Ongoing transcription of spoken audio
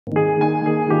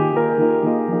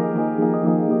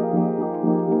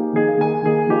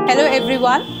Hello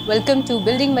everyone, welcome to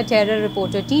Building Material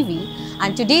Reporter TV,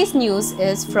 and today's news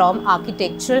is from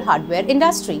architectural hardware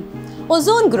industry.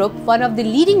 Ozone Group, one of the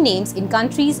leading names in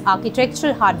country's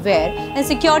architectural hardware and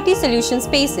security solution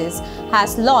spaces,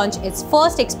 has launched its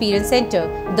first experience center,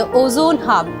 the Ozone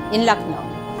Hub in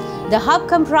Lucknow. The hub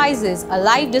comprises a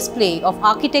live display of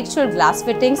architectural glass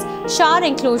fittings, shower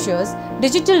enclosures,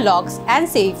 digital locks and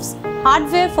safes,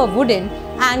 hardware for wooden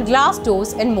and glass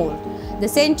doors and more. The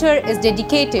center is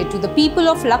dedicated to the people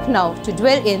of Lucknow to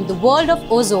dwell in the world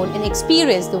of ozone and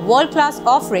experience the world-class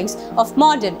offerings of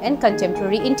modern and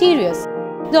contemporary interiors.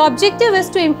 The objective is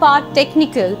to impart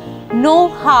technical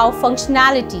know-how,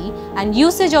 functionality and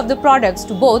usage of the products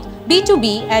to both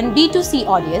B2B and B2C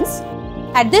audience.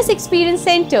 At this experience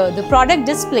center, the product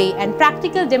display and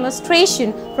practical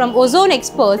demonstration from ozone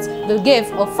experts will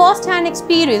give a first-hand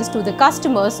experience to the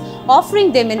customers,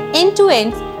 offering them an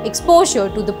end-to-end exposure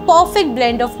to the perfect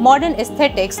blend of modern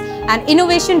aesthetics and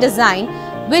innovation design,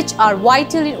 which are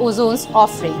vital in Ozone's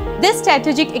offering. This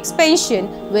strategic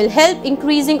expansion will help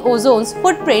increasing Ozone's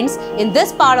footprints in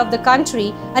this part of the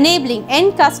country, enabling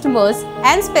end customers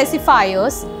and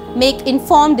specifiers make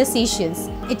informed decisions.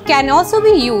 It can also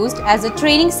be used as a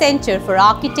training center for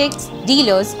architects,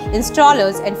 dealers,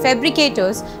 installers and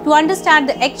fabricators to understand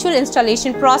the actual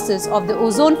installation process of the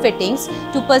ozone fittings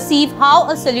to perceive how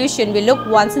a solution will look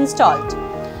once installed.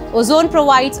 Ozone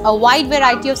provides a wide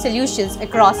variety of solutions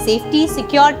across safety,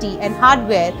 security and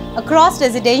hardware across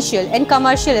residential and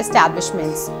commercial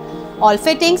establishments. All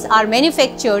fittings are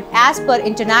manufactured as per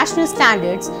international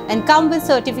standards and come with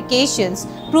certifications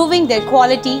proving their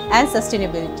quality and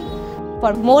sustainability.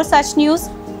 For more such news,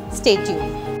 stay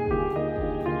tuned.